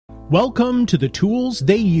Welcome to the Tools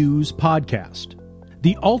They Use podcast,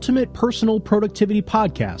 the ultimate personal productivity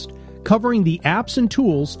podcast covering the apps and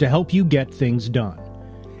tools to help you get things done,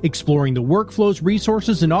 exploring the workflows,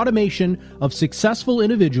 resources, and automation of successful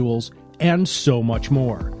individuals, and so much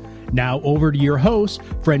more. Now over to your host,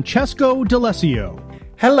 Francesco D'Alessio.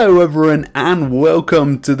 Hello everyone and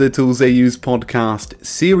welcome to the Tools They Use podcast,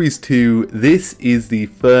 Series 2. This is the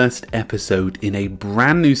first episode in a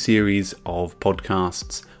brand new series of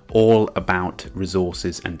podcasts all about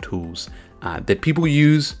resources and tools that people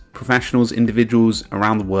use, professionals, individuals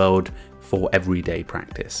around the world for everyday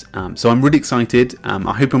practice. So I'm really excited.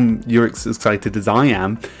 I hope you're as excited as I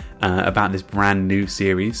am about this brand new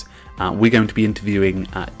series. We're going to be interviewing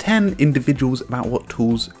 10 individuals about what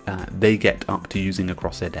tools they get up to using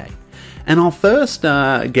across their day. And our first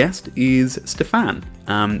guest is Stefan.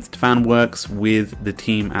 Stefan works with the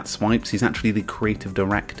team at Swipes. He's actually the creative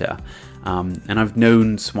director. And I've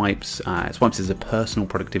known Swipes. Swipes is a personal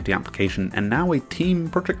productivity application and now a team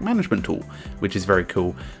project management tool, which is very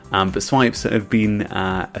cool. But Swipes have been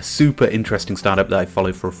a super interesting startup that I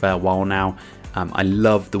follow for a fair while now. I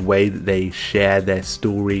love the way that they share their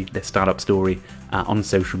story, their startup story, on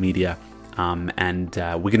social media. And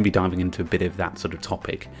we're going to be diving into a bit of that sort of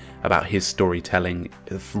topic about his storytelling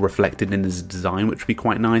reflected in his design, which would be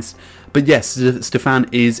quite nice. But yes, Stefan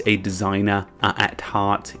is a designer at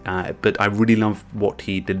heart, but I really love what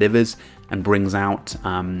he delivers and brings out.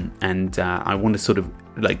 And I want to sort of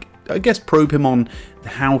probe him on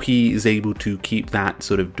how he is able to keep that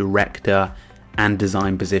sort of director and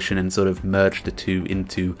design position and sort of merge the two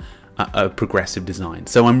into a progressive design.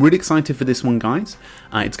 So I'm really excited for this one, guys.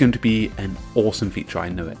 It's going to be an awesome feature, I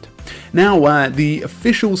know it. Now, the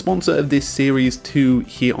official sponsor of this Series 2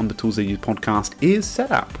 here on the Tools They Use podcast is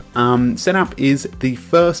Setapp. Setapp is the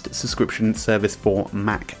first subscription service for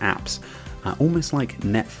Mac apps. Almost like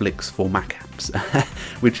Netflix for Mac apps,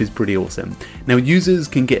 which is pretty awesome. Now, users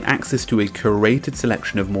can get access to a curated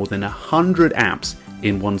selection of more than 100 apps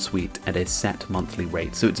in one suite at a set monthly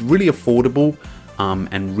rate. So it's really affordable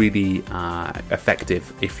and really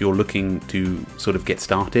effective if you're looking to sort of get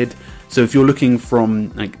started. So if you're looking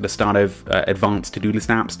from like the start of advanced to-do list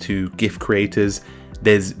apps to GIF creators,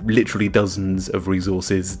 there's literally dozens of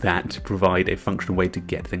resources that provide a functional way to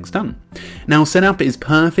get things done. Now, Setapp is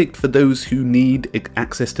perfect for those who need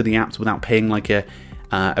access to the apps without paying like a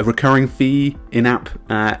recurring fee in-app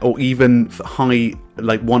or even high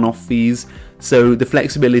one-off fees. So the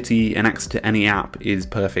flexibility and access to any app is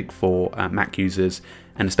perfect for Mac users,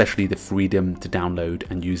 and especially the freedom to download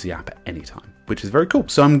and use the app at any time, which is very cool.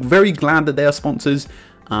 So I'm very glad that they are sponsors.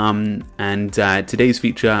 And today's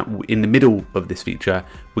feature, in the middle of this feature,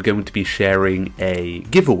 we're going to be sharing a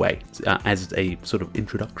giveaway as a sort of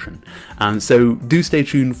introduction. So do stay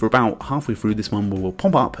tuned for about halfway through. This one will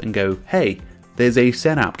pop up and go, hey, there's a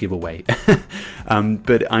Setapp giveaway.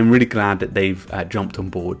 But I'm really glad that they've jumped on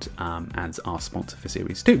board as our sponsor for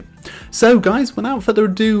Series 2. So guys, without further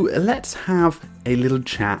ado, let's have a little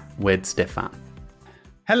chat with Stefan.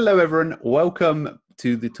 Hello everyone, welcome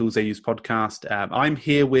to the Tools They Use podcast. I'm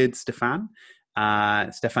here with Stefan.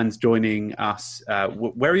 Stefan's joining us.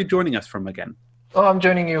 Where are you joining us from again? Oh, I'm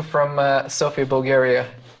joining you from Sofia, Bulgaria.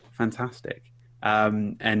 Fantastic.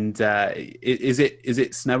 Is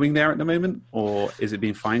it snowing there at the moment, or is it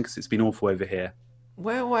been fine? Because it's been awful over here.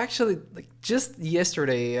 Well, actually, just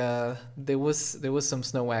yesterday there was some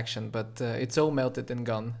snow action, but it's all melted and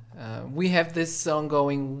gone. We have this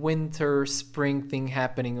ongoing winter spring thing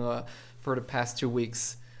happening for the past 2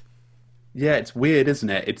 weeks. Yeah, it's weird, isn't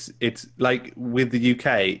it? It's like with the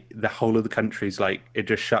UK, the whole of the country's like it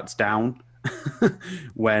just shuts down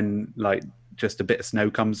when like just a bit of snow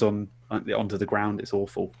comes onto the ground. It's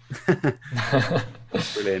awful.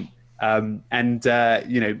 Brilliant.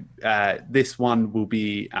 This one will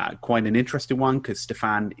be quite an interesting one because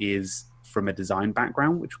Stefan is from a design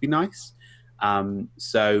background, which would be nice.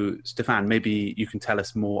 So Stefan, maybe you can tell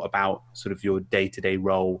us more about sort of your day-to-day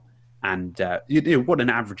role and what an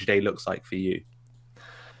average day looks like for you.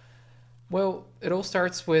 Well, it all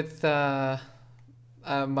starts with my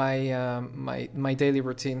daily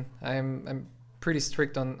routine. I'm pretty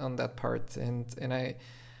strict on that part, and I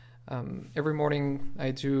every morning I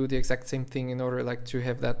do the exact same thing in order to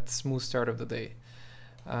have that smooth start of the day.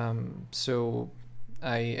 So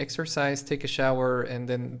I exercise, take a shower, and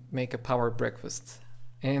then make a power breakfast.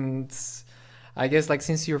 And I guess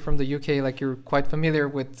since you're from the UK, you're quite familiar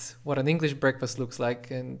with what an English breakfast looks like,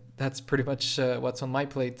 and that's pretty much what's on my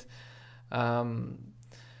plate. And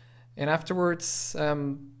afterwards,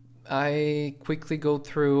 I quickly go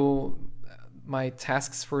through my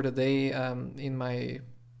tasks for the day in my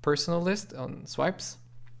personal list on Swipes.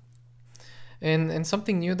 And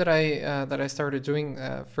something new that I started doing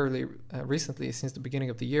fairly recently, since the beginning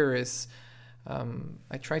of the year, is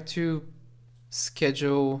I try to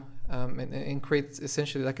schedule and create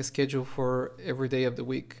essentially like a schedule for every day of the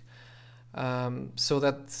week, so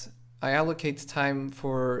that I allocate time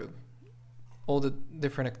for all the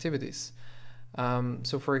different activities.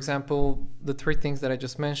 So for example, the 3 things that I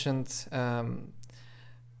just mentioned,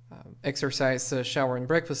 exercise, shower, and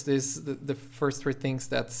breakfast, is the first 3 things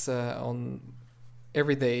that's on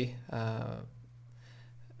every day,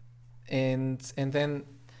 and then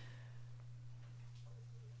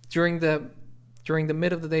during the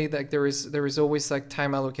mid of the day, like there is always like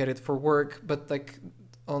time allocated for work, but like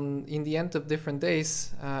in the end of different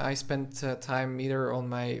days, I spent time either on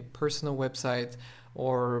my personal website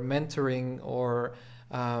or mentoring or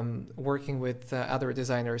working with other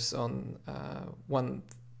designers on one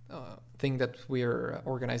thing that we're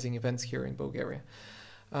organizing events here in Bulgaria.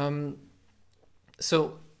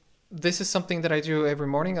 So this is something that I do every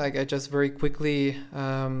morning. Like I just very quickly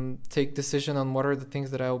take decision on what are the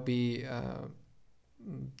things that I'll be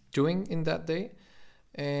doing in that day,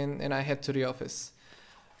 and I head to the office.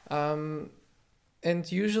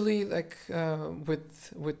 And usually, like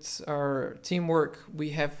with our teamwork,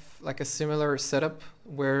 we have like a similar setup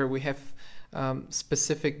where we have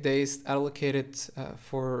specific days allocated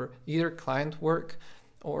for either client work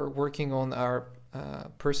or working on our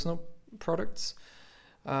personal products.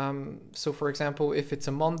 So, for example, if it's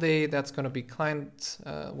a Monday, that's going to be client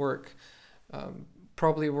work.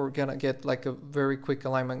 Probably we're going to get like a very quick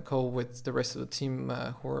alignment call with the rest of the team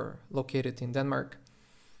who are located in Denmark.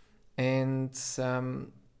 And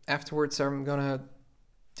afterwards, I'm gonna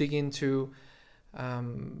dig into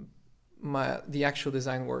the actual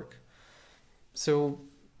design work. So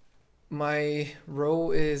my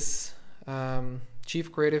role is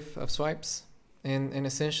chief creative of Swipes, and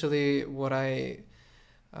essentially what I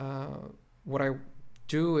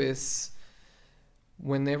do is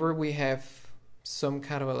whenever we have some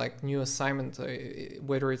kind of a like new assignment,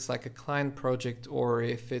 whether it's like a client project or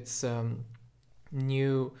if it's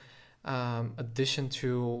new addition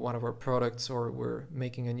to one of our products, or we're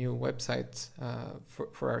making a new website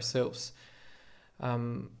for ourselves,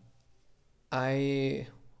 I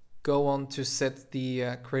go on to set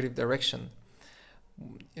the creative direction.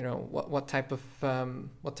 You know, what type of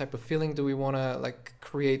feeling do we want to like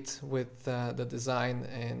create with the design,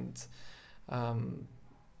 and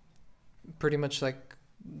pretty much like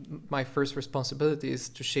my first responsibility is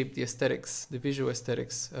to shape the aesthetics, the visual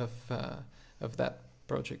aesthetics of that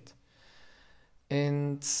project.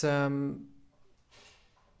 And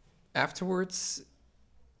afterwards,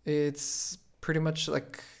 it's pretty much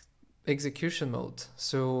like execution mode.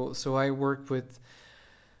 So I work with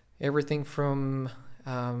everything from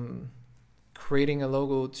creating a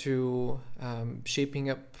logo to shaping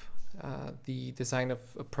up the design of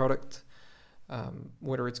a product,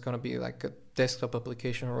 whether it's going to be like a desktop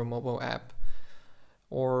application or a mobile app,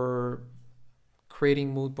 or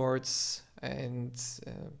creating mood boards and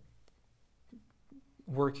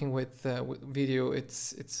working with video.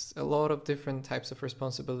 It's a lot of different types of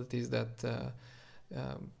responsibilities that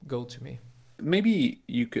go to me. Maybe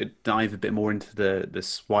you could dive a bit more into the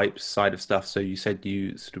Swipes side of stuff. So you said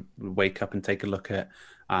you sort of wake up and take a look at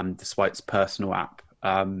the Swipes personal app.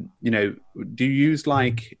 You know, do you use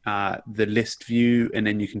like the list view, and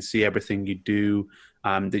then you can see everything you do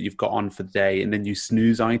that you've got on for the day, and then you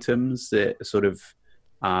snooze items that are sort of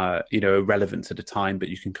you know, relevant at the time, but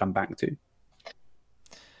you can come back to?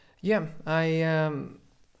 Yeah, I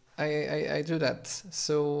do that.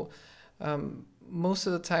 So most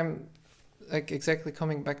of the time, like exactly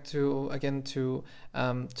coming back to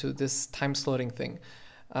this time slotting thing.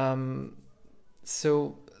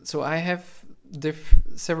 So I have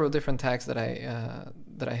several different tags that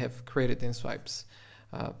I have created in Swipes.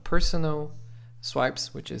 Personal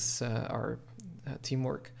Swipes, which is our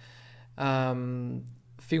teamwork.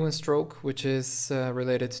 Feel and Stroke, which is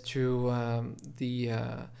related to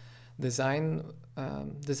the design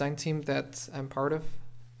team that I'm part of,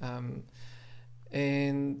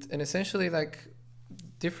 and essentially like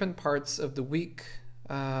different parts of the week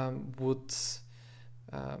would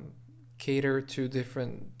cater to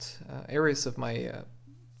different areas of my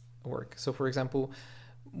work. So for example,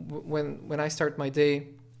 when I start my day,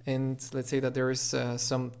 and let's say that there is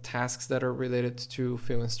some tasks that are related to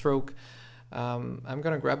Feel and Stroke, I'm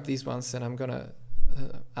gonna grab these ones and I'm gonna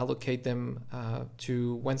allocate them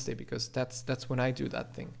to Wednesday, because that's when I do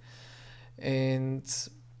that thing. And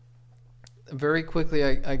very quickly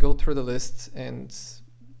I go through the list, and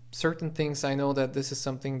certain things I know that this is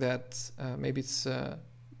something that maybe it's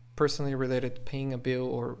personally related, paying a bill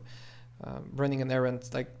or running an errand.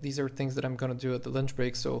 Like these are things that I'm gonna do at the lunch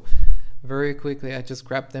break. So very quickly, I just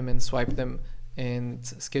grab them and swipe them and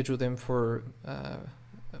schedule them for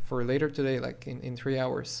later today, like in 3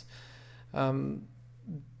 hours.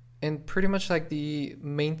 And pretty much like the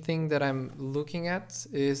main thing that I'm looking at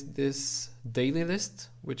is this daily list,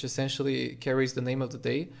 which essentially carries the name of the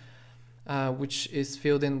day, which is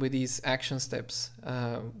filled in with these action steps,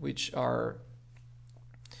 which are,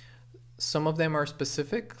 some of them are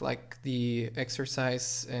specific, like the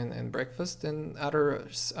exercise and breakfast, and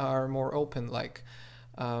others are more open, like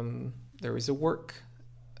there is a work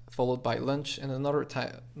followed by lunch and another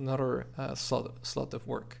slot of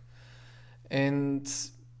work. And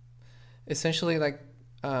essentially, like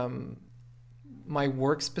my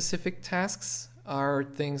work specific tasks are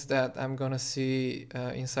things that I'm gonna see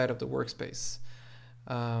inside of the workspace,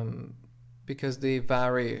 because they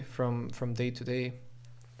vary from day to day.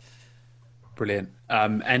 Brilliant.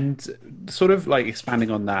 And sort of like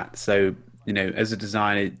expanding on that, so you know, as a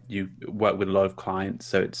designer, you work with a lot of clients,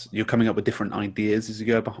 so you're coming up with different ideas as you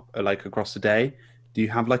go like across the day. Do you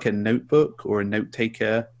have like a notebook or a note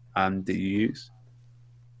taker that you use?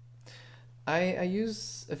 I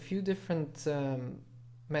use a few different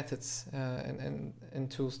methods and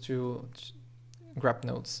tools to grab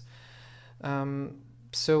notes.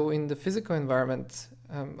 So in the physical environment,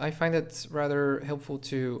 I find it rather helpful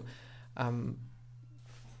to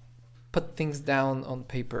put things down on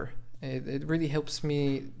paper. It really helps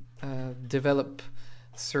me develop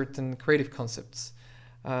certain creative concepts.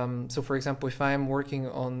 So for example, if I'm working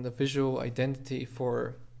on the visual identity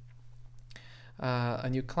for a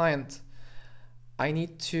new client, I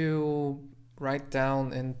need to write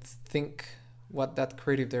down and think what that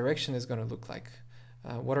creative direction is going to look like.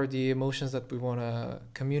 What are the emotions that we want to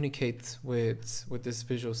communicate with this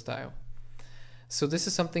visual style? So this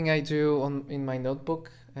is something I do in my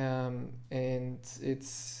notebook, and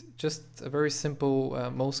it's just a very simple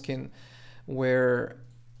Moleskine where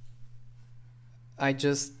I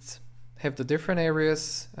just have the different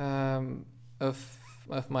areas of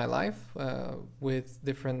my life with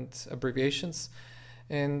different abbreviations,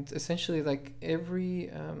 and essentially like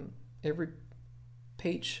every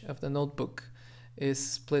page of the notebook is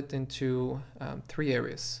split into 3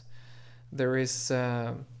 areas. There is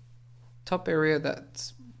top area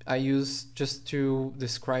that I use just to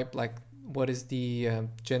describe like what is the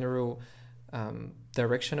general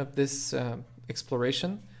direction of this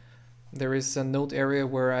exploration. There is a note area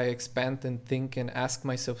where I expand and think and ask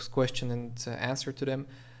myself questions and answer to them,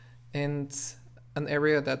 and an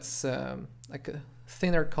area that's like a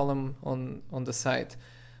thinner column on the side,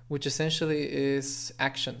 which essentially is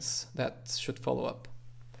actions that should follow up.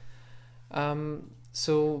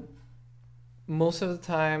 So most of the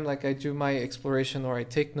time, like I do my exploration or I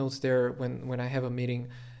take notes there when I have a meeting,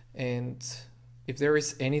 and if there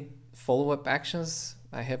is any follow-up actions,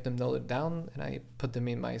 I have them noted down and I put them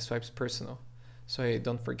in my Swipes Personal so I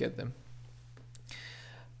don't forget them.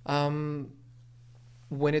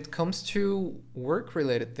 When it comes to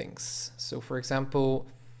work-related things, so for example,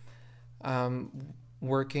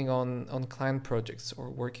 working on client projects or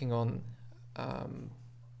working on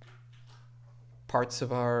parts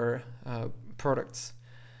of our products,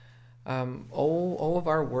 all of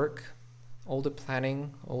our work, all the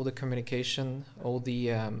planning, all the communication, all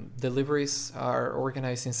the deliveries are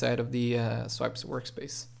organized inside of the Swipes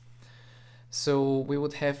workspace. So we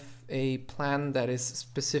would have a plan that is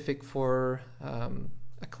specific for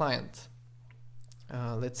a client,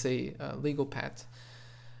 let's say a legal pad,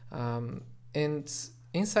 and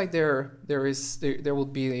inside there will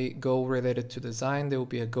be a goal related to design, there will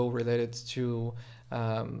be a goal related to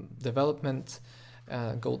development,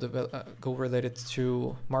 goal related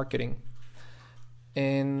to marketing.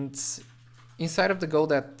 And inside of the goal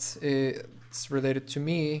that is related to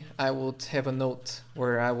me, I would have a note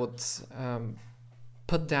where I would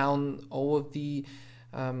put down all the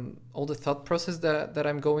thought process that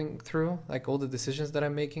I'm going through, like all the decisions that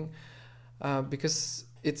I'm making, because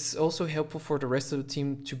it's also helpful for the rest of the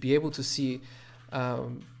team to be able to see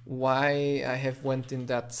why I have went in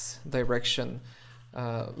that direction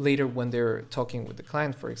later when they're talking with the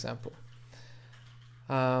client, for example.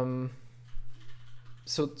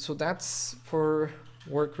 So that's for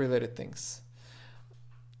work-related things.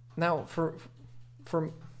 Now for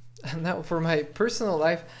my personal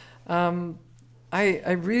life,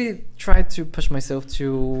 I really try to push myself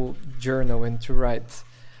to journal and to write,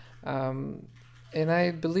 and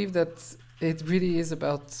I believe that it really is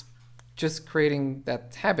about just creating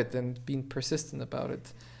that habit and being persistent about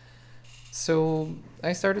it. So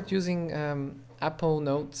I started using Apple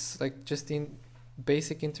Notes, like just in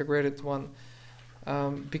basic integrated one.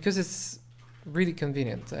 because it's really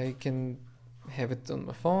convenient. I can have it on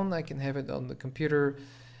my phone, I can have it on the computer,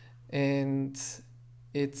 and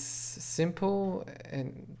it's simple,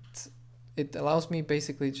 and it allows me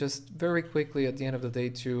basically just very quickly at the end of the day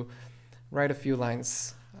to write a few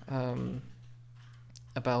lines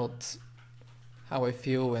about how I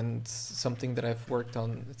feel and something that I've worked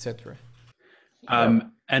on, etc.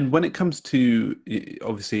 And when it comes to,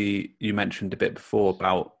 obviously, you mentioned a bit before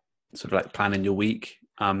about sort of like planning your week.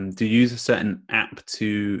 Do you use a certain app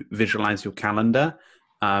to visualize your calendar,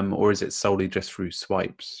 or is it solely just through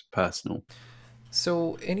Swipes personal?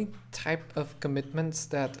 So any type of commitments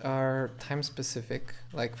that are time specific,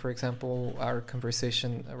 like for example, our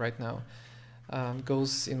conversation right now,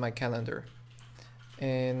 goes in my calendar.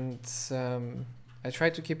 And I try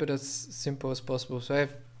to keep it as simple as possible. So I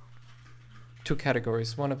have two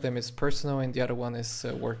categories. One of them is personal and the other one is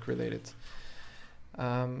work related.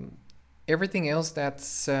 Everything else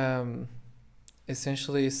that's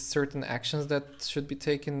essentially certain actions that should be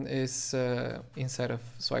taken is inside of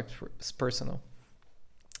Swipes personal.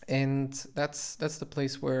 And that's the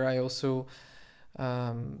place where I also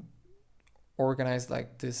organize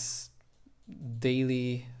like this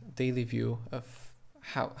daily view of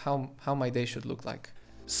how my day should look like.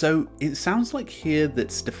 So it sounds like here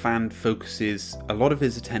that Stefan focuses a lot of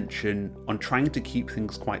his attention on trying to keep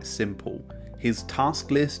things quite simple. His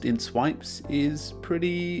task list in Swipes is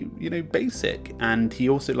pretty, basic, and he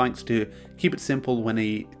also likes to keep it simple when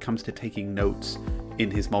it comes to taking notes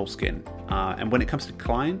in his Moleskine. And when it comes to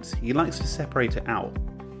clients, he likes to separate it out.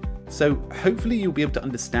 So hopefully you'll be able to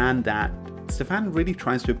understand that Stefan really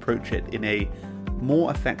tries to approach it in a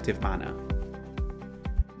more effective manner.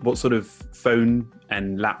 What sort of phone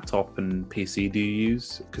and laptop and PC do you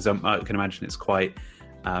use? Because I can imagine it's quite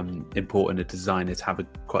important a designer to have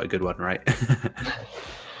quite a good one, right?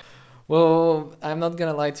 Well, I'm not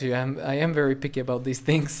gonna lie to you. I am very picky about these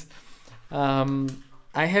things.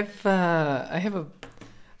 I have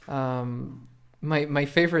my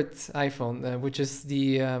favorite iPhone, which is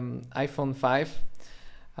the iPhone 5.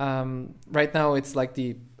 Right now, it's like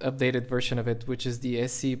the updated version of it, which is the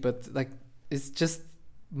SE. But like, it's just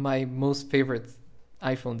my most favorite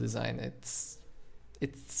iPhone design. It's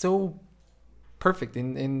so perfect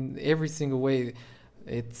in every single way.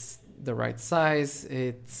 It's the right size.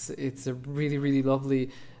 It's a really, really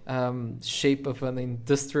lovely shape of an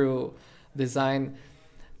industrial design,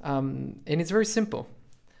 and it's very simple.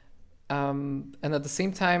 And at the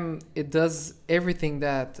same time, it does everything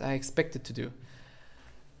that I expect it to do.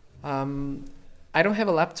 I don't have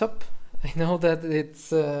a laptop. I know that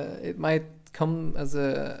it might come as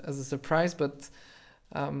a surprise, but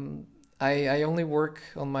I only work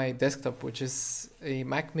on my desktop, which is a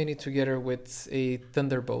Mac Mini together with a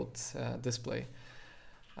Thunderbolt display.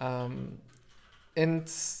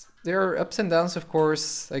 And there are ups and downs, of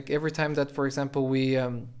course. Like every time that, for example, we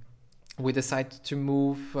decide to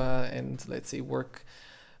move and let's say work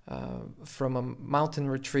from a mountain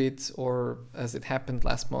retreat, or as it happened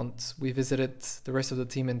last month, we visited the rest of the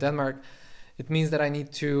team in Denmark. It means that I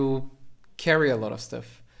need to carry a lot of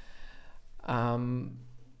stuff.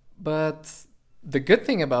 But the good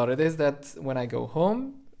thing about it is that when I go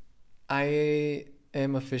home, I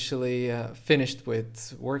am officially finished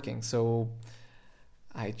with working. So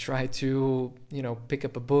I try to, pick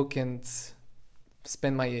up a book and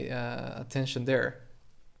spend my attention there.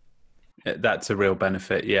 That's a real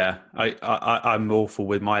benefit. Yeah, I'm awful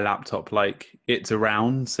with my laptop. Like, it's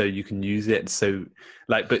around, so you can use it. So,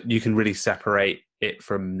 but you can really separate it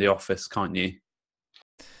from the office, can't you?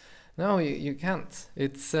 No, you can't.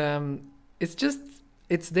 It's just,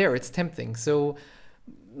 it's there. It's tempting. So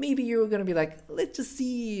maybe you're gonna be like, let's just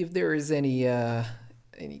see if there is any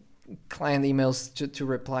client emails to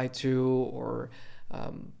reply to, or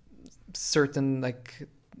certain like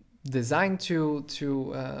design to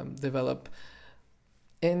develop.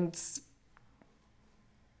 And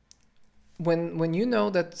when you know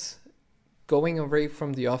that going away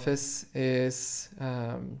from the office is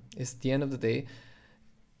the end of the day,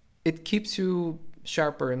 it keeps you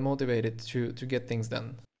sharper and motivated to get things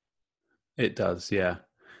done. It does, yeah.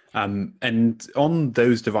 And on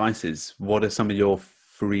those devices, what are some of your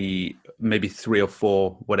maybe 3 or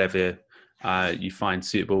 4, whatever you find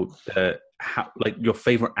suitable, your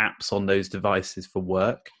favorite apps on those devices for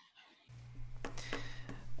work?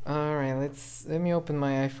 All right, let me open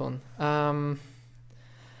my iPhone.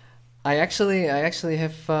 I actually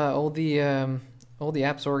have all the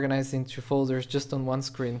apps organized into folders just on one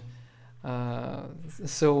screen,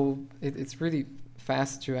 so it's really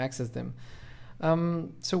fast to access them.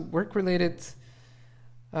 So work related,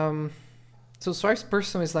 So Swipes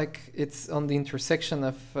Personal is like, it's on the intersection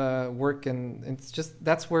of work, and it's just,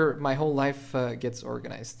 that's where my whole life gets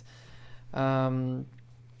organized. But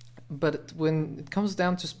when it comes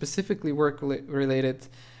down to specifically work related,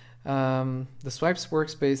 the Swipes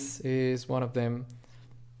workspace is one of them.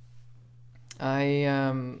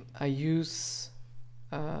 I use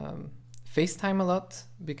FaceTime a lot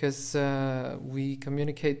because we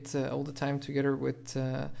communicate all the time together with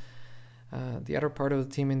the other part of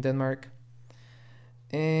the team in Denmark.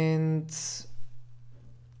 And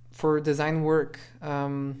for design work,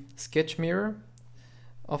 Sketch Mirror.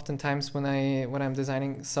 Oftentimes when I'm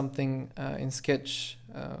designing something in Sketch,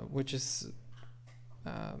 which is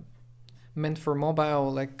meant for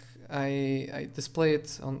mobile, like I display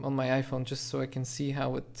it on my iPhone just so I can see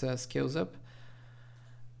how it scales up.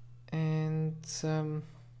 And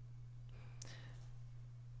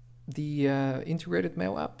the integrated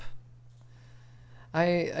mail app.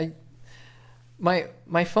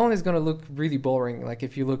 My phone is gonna look really boring, like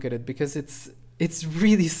if you look at it, because it's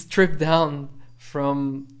really stripped down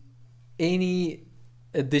from any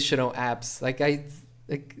additional apps. Like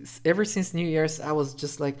ever since New Year's, I was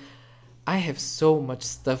just like, I have so much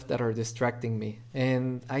stuff that are distracting me,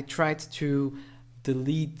 and I tried to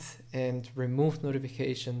delete and remove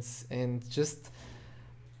notifications and just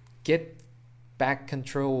get back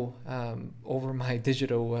control over my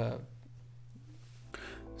digital.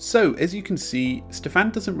 So, as you can see, Stefan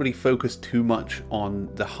doesn't really focus too much on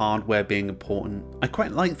the hardware being important. I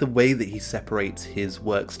quite like the way that he separates his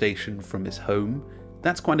workstation from his home.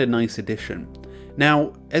 That's quite a nice addition.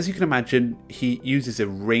 Now, as you can imagine, he uses a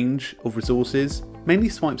range of resources, mainly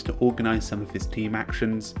Swipes to organise some of his team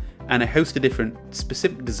actions, and a host of different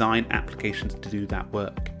specific design applications to do that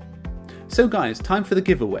work. So guys, time for the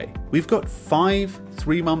giveaway. We've got 5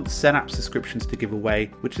 3-month setup subscriptions to give away,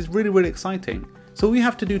 which is really, really exciting. So all you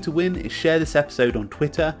have to do to win is share this episode on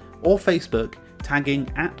Twitter or Facebook, tagging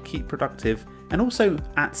 @KeepProductive and also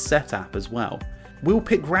 @SetApp as well. We'll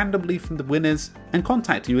pick randomly from the winners and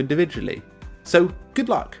contact you individually. So good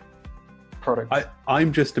luck. Product.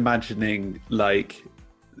 I'm just imagining like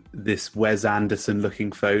this Wes Anderson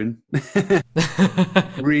looking phone.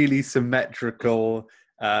 Really symmetrical.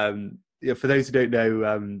 For those who don't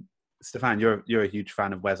know, Stefan, you're a huge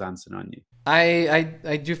fan of Wes Anderson, aren't you?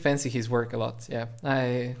 I do fancy his work a lot. Yeah,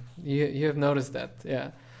 you have noticed that.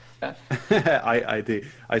 Yeah. I do.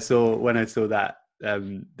 When I saw that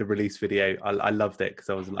the release video, I loved it because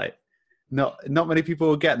I was like, not many people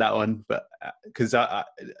will get that one, but because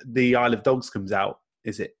the Isle of Dogs comes out,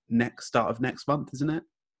 is it start of next month, isn't it?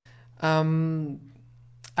 I'm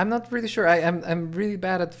not really sure. I'm really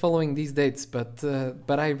bad at following these dates, but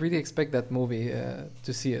I really expect that movie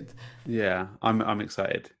to see it. Yeah, I'm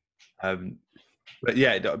excited. But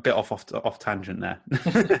yeah, a bit off tangent there.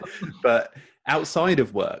 But outside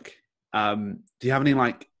of work, do you have any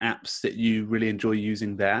like apps that you really enjoy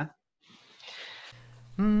using there?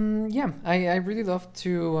 Yeah, I really love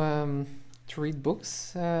to read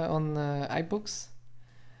books on iBooks.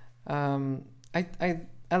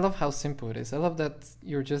 I love how simple it is. I love that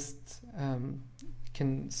you're just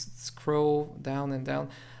can scroll down and down.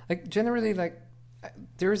 Like generally, like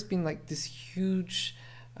there's been like this huge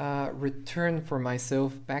return for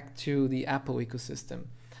myself back to the Apple ecosystem.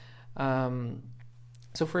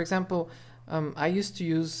 So for example, I used to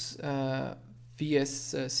use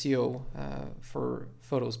VSCO for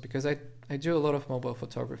photos because I do a lot of mobile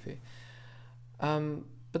photography.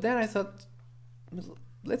 But then I thought,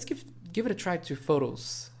 let's give it a try to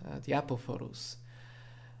Photos, the Apple Photos.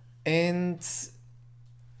 And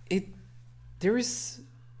there is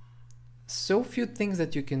so few things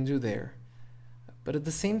that you can do there. But at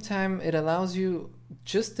the same time, it allows you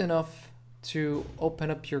just enough to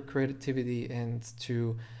open up your creativity and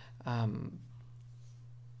to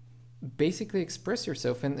basically express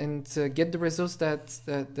yourself and get the results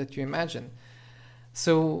that you imagine.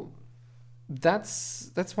 So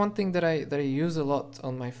that's one thing that I use a lot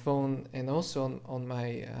on my phone and also on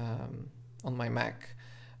my Mac,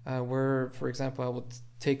 where, for example, I would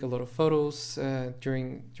take a lot of photos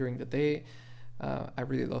during the day. I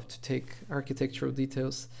really love to take architectural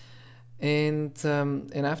details, and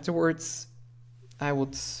afterwards, I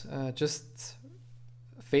would just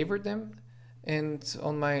favorite them, and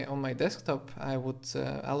on my desktop, I would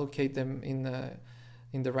allocate them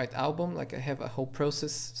in the right album. Like I have a whole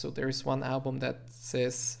process. So there is one album that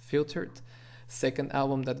says filtered, second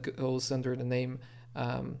album that goes under the name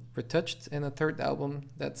retouched, and a third album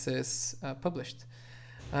that says published.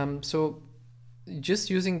 So just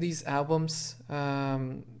using these albums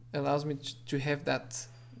allows me to have that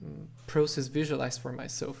process visualized for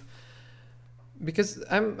myself. because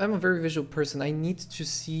I'm a very visual person. I need to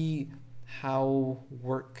see how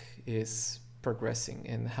work is progressing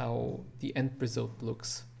and how the end result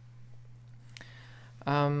looks.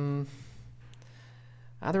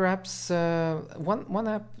 Other apps, one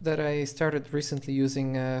app that I started recently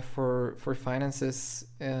using for finances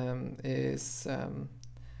is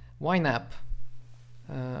YNAB.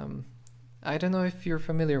 I don't know if you're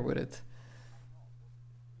familiar with it.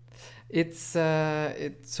 It's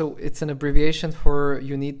an abbreviation for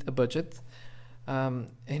you need a budget,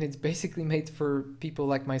 and it's basically made for people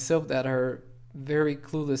like myself that are very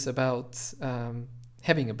clueless about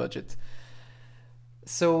having a budget.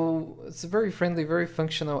 So it's a very friendly, very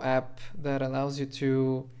functional app that allows you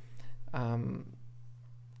to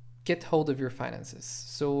get hold of your finances.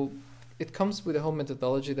 So it comes with a whole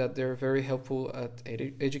methodology that they're very helpful at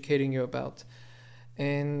educating you about,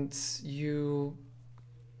 and you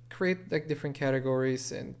create like different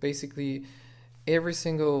categories, and basically every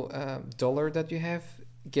single dollar that you have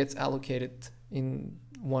gets allocated in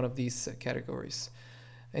one of these categories,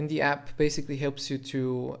 and the app basically helps you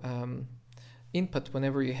to input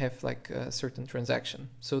whenever you have like a certain transaction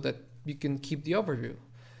so that you can keep the overview.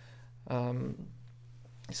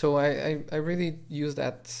 So I really use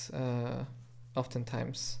that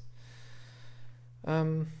oftentimes.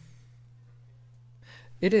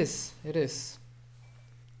 It is.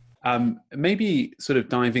 Maybe sort of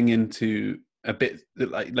diving into a bit,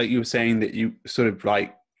 like you were saying, that you sort of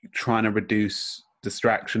like trying to reduce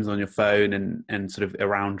distractions on your phone and sort of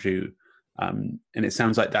around you. And it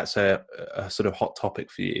sounds like that's a sort of hot topic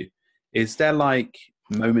for you. Is there like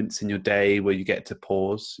moments in your day where you get to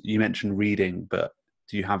pause? You mentioned reading, but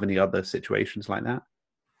do you have any other situations like that?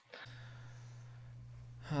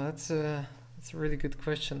 That's a really good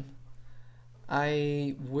question.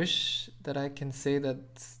 I wish that I can say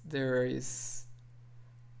that there is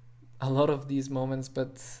a lot of these moments,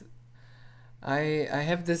 but I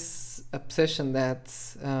have this obsession that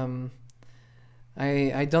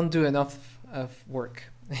I don't do enough of work,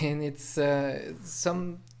 and it's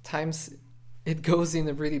sometimes it goes in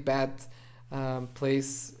a really bad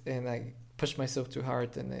place, and I push myself too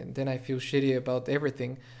hard, and then I feel shitty about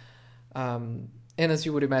everything. And as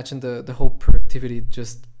you would imagine, the whole productivity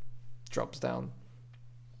just drops down.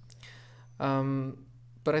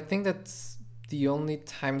 But I think that the only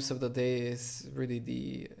times of the day is really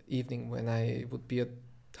the evening when I would be at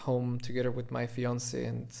home together with my fiance,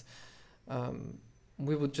 and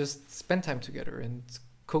we would just spend time together and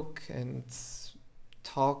cook and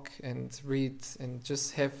talk and read and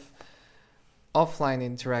just have offline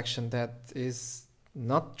interaction that is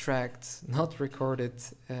not tracked, not recorded,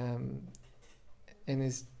 and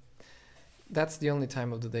that's the only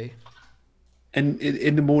time of the day. And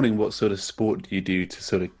in the morning, what sort of sport do you do to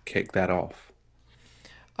sort of kick that off?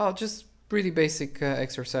 Oh, just really basic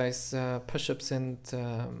exercise, push-ups and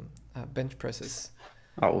bench presses.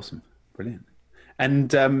 Oh, awesome. Brilliant. And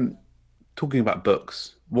talking about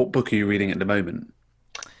books, what book are you reading at the moment?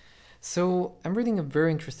 So I'm reading a very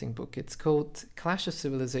interesting book. It's called Clash of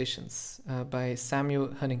Civilizations by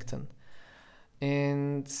Samuel Huntington.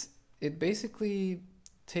 And it basically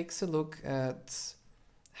takes a look at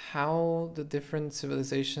how the different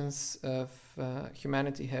civilizations of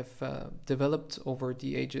humanity have developed over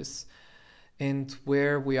the ages and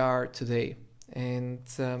where we are today. And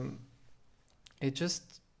it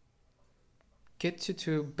just gets you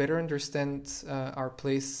to better understand our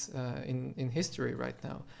place in history right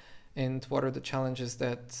now, and what are the challenges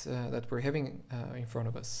that we're having in front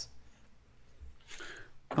of us.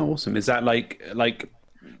 Oh, awesome. Is that like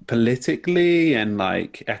politically and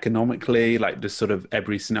like economically, like just sort of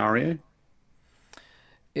every scenario?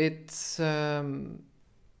 It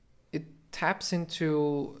taps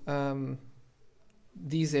into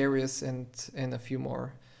these areas and a few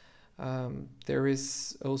more. There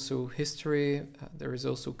is also history, there is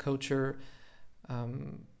also culture,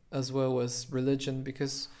 as well as religion,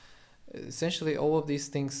 because essentially all of these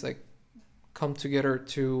things like come together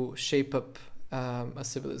to shape up a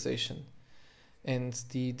civilization and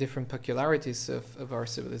the different peculiarities of our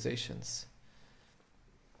civilizations.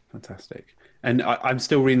 Fantastic. And I'm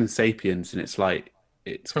still reading *Sapiens*, and it's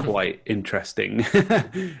quite interesting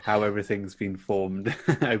how everything's been formed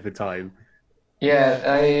over time. Yeah,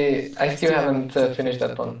 I still haven't finished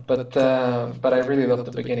that one, but I really love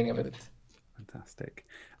the beginning of it. Fantastic.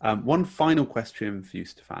 One final question for you,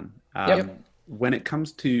 Stefan. Yep. When it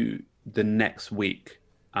comes to the next week,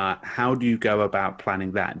 how do you go about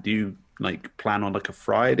planning that? Do you like plan on like a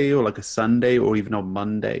Friday or like a Sunday or even on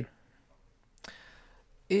Monday?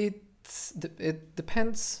 It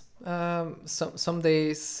depends. Some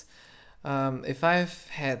days, if I've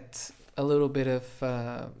had a little bit of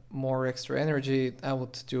more extra energy, I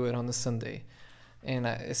would do it on a Sunday. And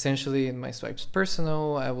essentially in my swipes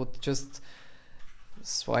personal, I would just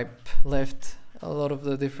swipe left a lot of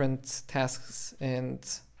the different tasks and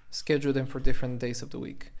schedule them for different days of the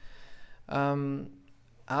week.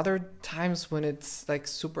 Other times when it's like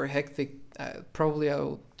super hectic, probably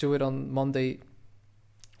I'll do it on Monday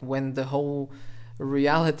when the whole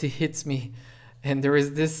reality hits me and there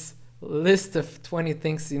is this list of 20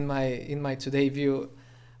 things in my today view.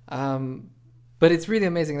 But it's really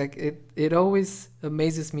amazing. Like it always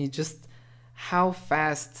amazes me just how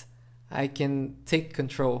fast I can take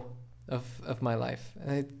control of my life.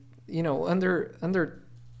 Under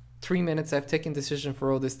 3 minutes, I've taken decision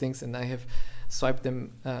for all these things and I have swiped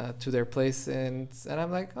them to their place, and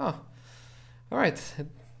I'm like, oh, all right,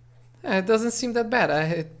 it doesn't seem that bad.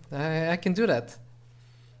 I can do that.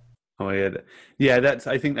 Oh yeah.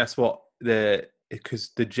 I think that's what because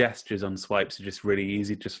the gestures on swipes are just really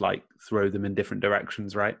easy. Just like throw them in different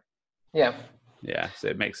directions, right? Yeah. Yeah, so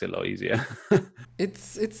it makes it a lot easier.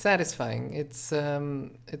 It's satisfying. It's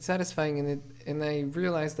satisfying, and I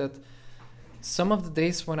realize that some of the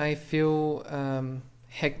days when I feel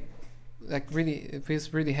it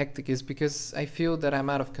feels really hectic is because I feel that I'm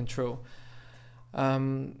out of control.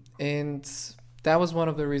 And that was one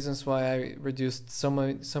of the reasons why I reduced so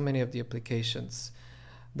many of the applications.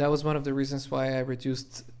 That was one of the reasons why I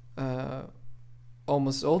reduced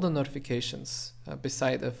almost all the notifications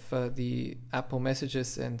beside of the Apple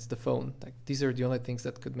Messages and the phone. Like these are the only things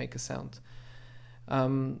that could make a sound.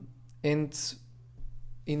 And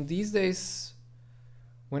in these days,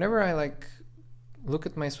 whenever I look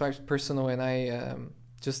at my swipes personal and I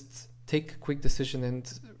just take a quick decision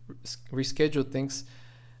and reschedule things,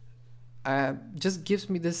 just gives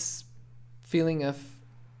me this feeling of,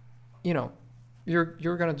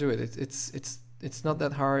 you're gonna do it. It's not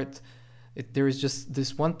that hard. There is just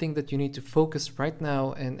this one thing that you need to focus right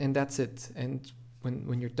now, and that's it. And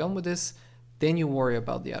when you're done with this, then you worry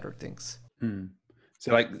about the other things.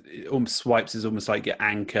 So swipes is almost like your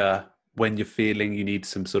anchor when you're feeling you need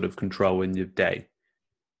some sort of control in your day.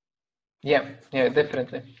 Yeah,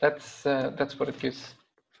 definitely. That's what it gives.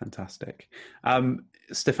 Fantastic.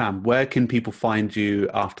 Stefan, where can people find you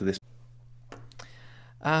after this?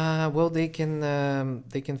 Well, they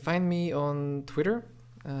can find me on Twitter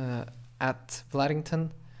at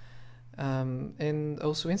Vladington, and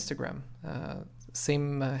also Instagram,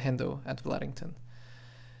 same handle at Vladington.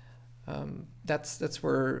 That's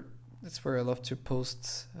where I love to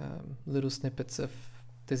post little snippets of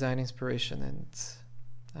design inspiration and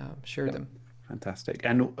share them. Fantastic.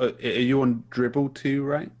 And are you on Dribbble too,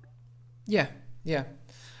 right? Yeah.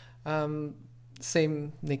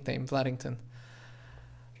 Same nickname, Vladington.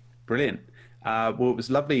 Brilliant. Well, it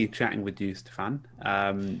was lovely chatting with you, Stefan.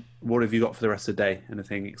 What have you got for the rest of the day?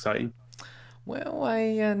 Anything exciting? Well,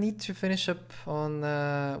 I need to finish up on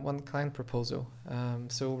one client proposal.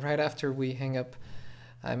 So right after we hang up,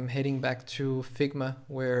 I'm heading back to Figma,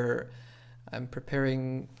 where I'm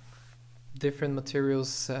preparing different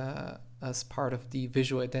materials as part of the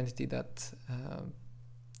visual identity that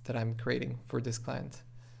I'm creating for this client.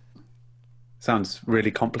 Sounds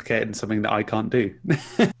really complicated and something that I can't do.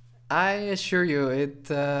 I assure you, it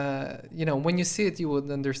when you see it, you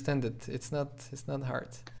would understand it. It's not hard.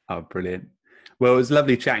 Oh, brilliant. Well, it was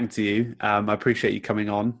lovely chatting to you. I appreciate you coming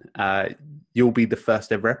on. You'll be the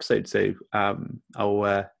first ever episode, so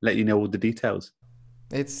I'll let you know all the details.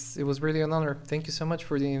 It was really an honor. Thank you so much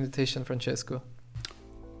for the invitation, Francesco.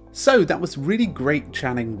 So that was really great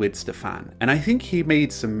chatting with Stefan, and I think he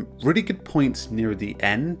made some really good points near the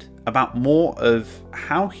end about more of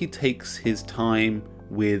how he takes his time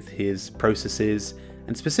with his processes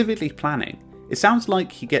and specifically planning. It sounds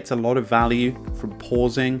like he gets a lot of value from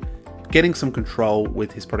pausing, getting some control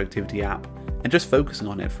with his productivity app, and just focusing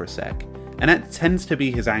on it for a sec. And that tends to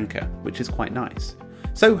be his anchor, which is quite nice.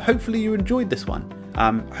 So hopefully you enjoyed this one.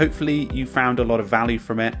 Hopefully you found a lot of value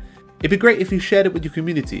from it. It'd be great if you shared it with your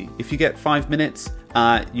community. If you get 5 minutes,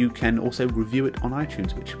 you can also review it on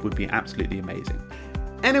iTunes, which would be absolutely amazing.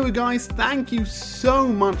 Anyway, guys, thank you so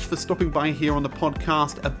much for stopping by here on the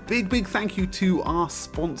podcast. A big thank you to our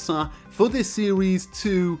sponsor for this series,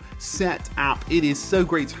 to Setapp. It is so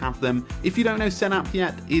great to have them. If you don't know Setapp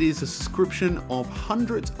yet, it is a subscription of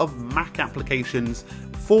hundreds of Mac applications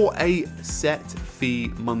for a set fee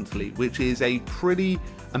monthly, which is a pretty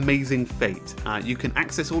amazing feat. You can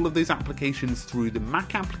access all of those applications through the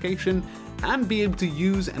Mac application and be able to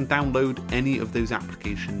use and download any of those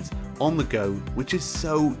applications on the go, which is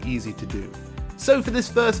so easy to do. So for this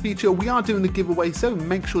first feature, we are doing the giveaway, so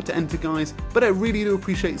make sure to enter, guys. But I really do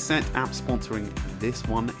appreciate Setapp sponsoring this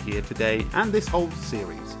one here today and this whole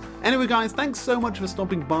series. Anyway, guys, thanks so much for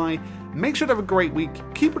stopping by. Make sure to have a great week,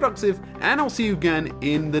 keep productive, and I'll see you again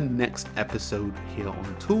in the next episode here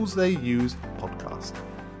on Tools They Use podcast.